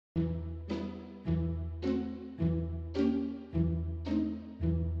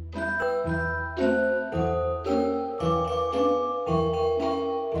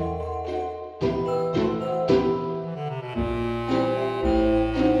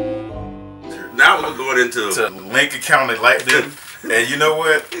now we're going into Lincoln County Lightning. And you know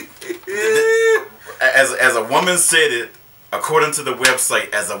what? As a woman said it, according to the website,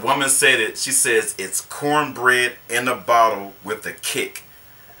 as a woman said it, she says it's cornbread in a bottle with a kick.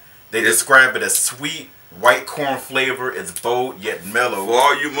 They describe it as sweet, white corn flavor. It's bold yet mellow. For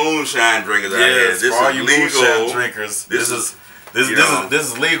all you moonshine drinkers out here, this for all is you legal. moonshine drinkers, this is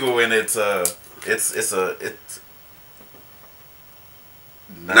legal, and it's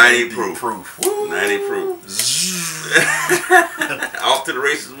 90 proof. Woo. 90 proof. Off to the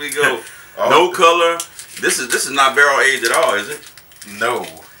races we go. No color. This is not barrel aged at all, is it? No.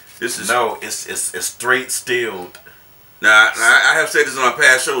 This is it's straight stilled. Now I have said this on my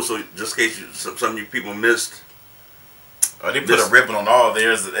past show, so just in case some of you people missed. Oh, they put a ribbon on all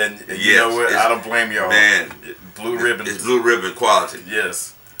theirs, and you know what? I don't blame y'all. Man, blue ribbon. It's blue ribbon quality.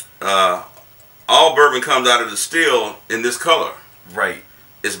 Yes. All bourbon comes out of the still in this color. Right.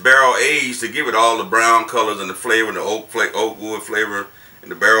 It's barrel aged to give it all the brown colors and the flavor, and the oak wood flavor,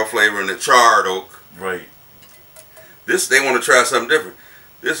 and the barrel flavor, and the charred oak. Right. This, they want to try something different.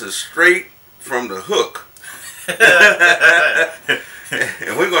 This is straight from the hook.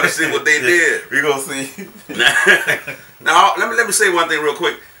 And we're going to see what they did. We're going to see. Now, let me say one thing real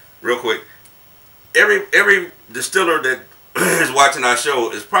quick. Every distiller that is watching our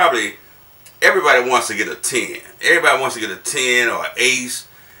show is probably, everybody wants to get a 10. Everybody wants to get a 10 or an ace.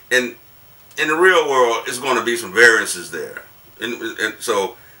 And in the real world, it's going to be some variances there. And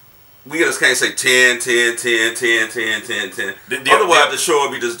so we just can't say 10, 10, 10, 10, 10, 10, 10. Otherwise, the show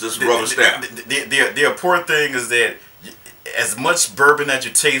will be just rubber stamp. The important thing is that as much bourbon that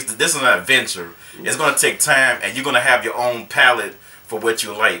you taste, this is an adventure. It's going to take time, and you're going to have your own palate for what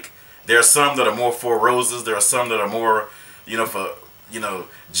you like. There are some that are more Four Roses. There are some that are more, for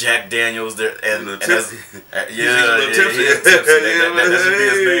Jack Daniels. There and that's tipsy. That should be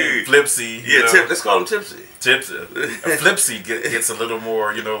his name, Flipsy. Let's call him Tipsy. Tipsy. Flipsy gets a little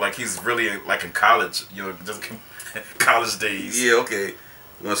more, like he's really like in college, just college days. Yeah, okay.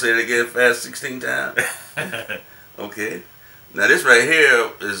 You want to say it again fast 16 times? Okay. Now this right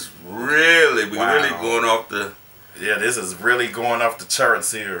here is really, really going off the... Yeah, this is really going off the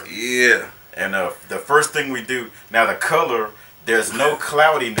charts here. Yeah. And the first thing we do, now the color, there's no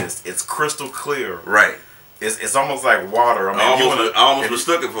cloudiness. It's crystal clear. Right. It's almost like water. I mean, I almost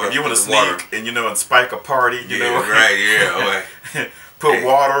mistook it for if you want to sneak and and spike a party, right, yeah, okay. Put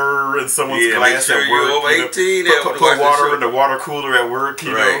water in someone's glass at work. You're over 18. Put water in the water cooler at work.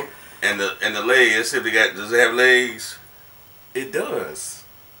 Right. And the legs. Let's see if does it have legs? It does.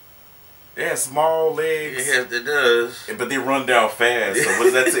 It has small legs. It does. But they run down fast. So what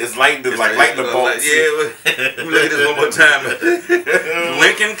does that say? It's lightning, like lightning bolts. Yeah. Let me look at this one more time.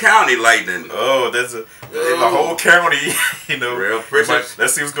 Lincoln County Lightning. Oh, that's the whole county. Real Prichard.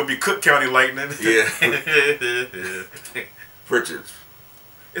 Let's see what's gonna be Cook County Lightning. Yeah. Prichard.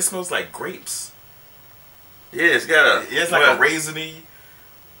 It smells like grapes. Yeah, it's got it's like a raisiny.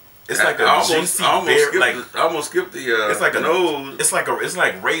 It's like a juicy berry. I almost skipped the. It's like the nose. It's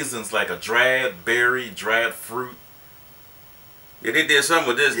like raisins, like a dried berry, dried fruit. Yeah, they did something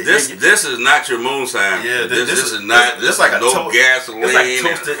with this. This is not your moonshine. Yeah, this is not. This is like no gasoline. It's like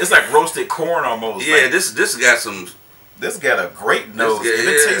toasted. It's like roasted corn almost. Yeah, this got some. This got a great nose.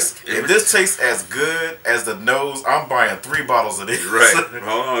 If this tastes as good as the nose, I'm buying 3 bottles of this. Right.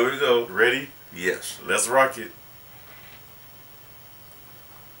 Hold on, here we go. Ready? Yes. Let's rock it.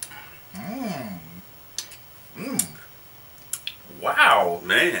 Wow,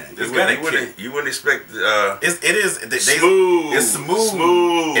 man! You wouldn't expect. It is smooth. It's smooth.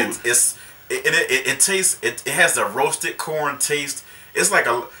 Smooth. It tastes. It has a roasted corn taste. It's like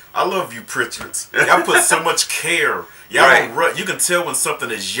I love you, Prichards. Y'all put so much care. Y'all you can tell when something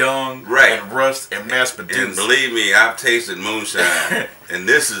is young, and rushed and mass produced. And believe me, I've tasted moonshine, and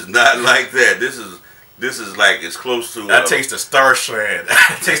this is not like that. This is like it's close to. I taste a starshine.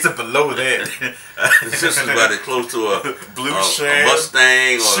 I taste it below that. This is about as close to a blue a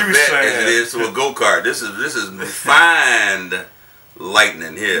Mustang or a Vet as it is to a go-kart. This is refined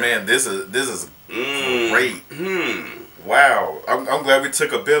lightning here. Man, this is great. Wow, I'm glad we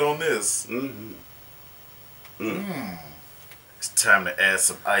took a bet on this. It's time to add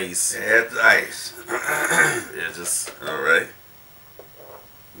some ice. Add the ice. Yeah, just all right.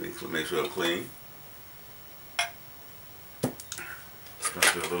 Make sure I'm clean. Just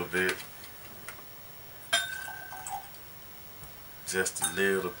gonna do a little bit. Just a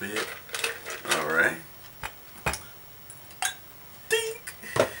little bit. Alright. Dink.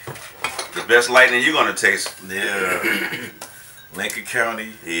 The best lightning you're gonna taste. Yeah. Lincoln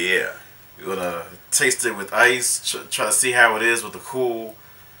County. Yeah. You're gonna taste it with ice. Try to see how it is with the cool.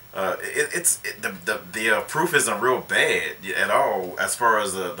 The proof isn't real bad at all as far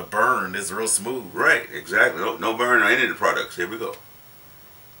as the burn. It's real smooth. Right, exactly. No burn on any of the products. Here we go.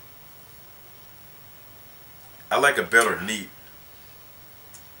 I like a better neat.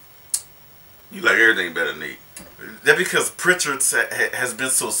 You like everything better neat. That because Prichard's has been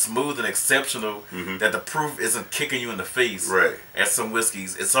so smooth and exceptional Mm-hmm. that the proof isn't kicking you in the face. Right. At some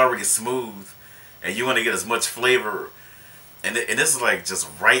whiskeys, it's already smooth, and you want to get as much flavor. And this is like just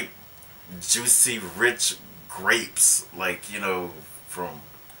ripe, juicy, rich grapes, like, you know, from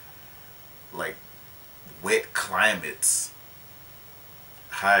like wet climates,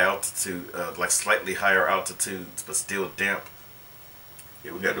 high altitude, like slightly higher altitudes, but still damp.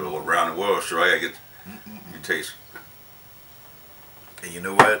 Yeah, we got to go around the world, sure. I gotta get you taste. And you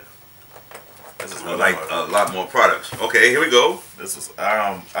know what? This is I like a lot more products. Okay, here we go. This was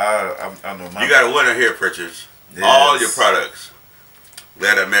I know my. You got a winner here, Prichard. Yes. All your products.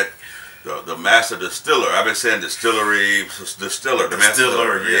 Glad I met the master distiller. I've been saying distillery, distiller, the master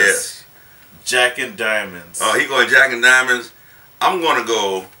Distiller, distiller. yes. Jack and Diamonds. Oh, he going Jack and Diamonds. I'm going to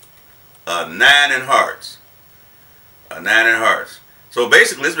go 9 in Hearts. A 9 in Hearts. So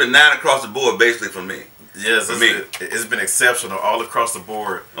basically, it's been 9 across the board, basically for me. Yes, for me. It's been exceptional all across the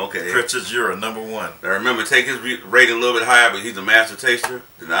board. Okay. Prichard, you're a #1. Now remember, take his rating a little bit higher, but he's a master taster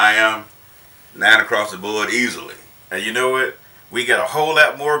than I am. 9 across the board easily. And you know what? We got a whole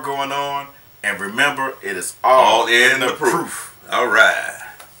lot more going on. And remember, it is all in the the proof. All right.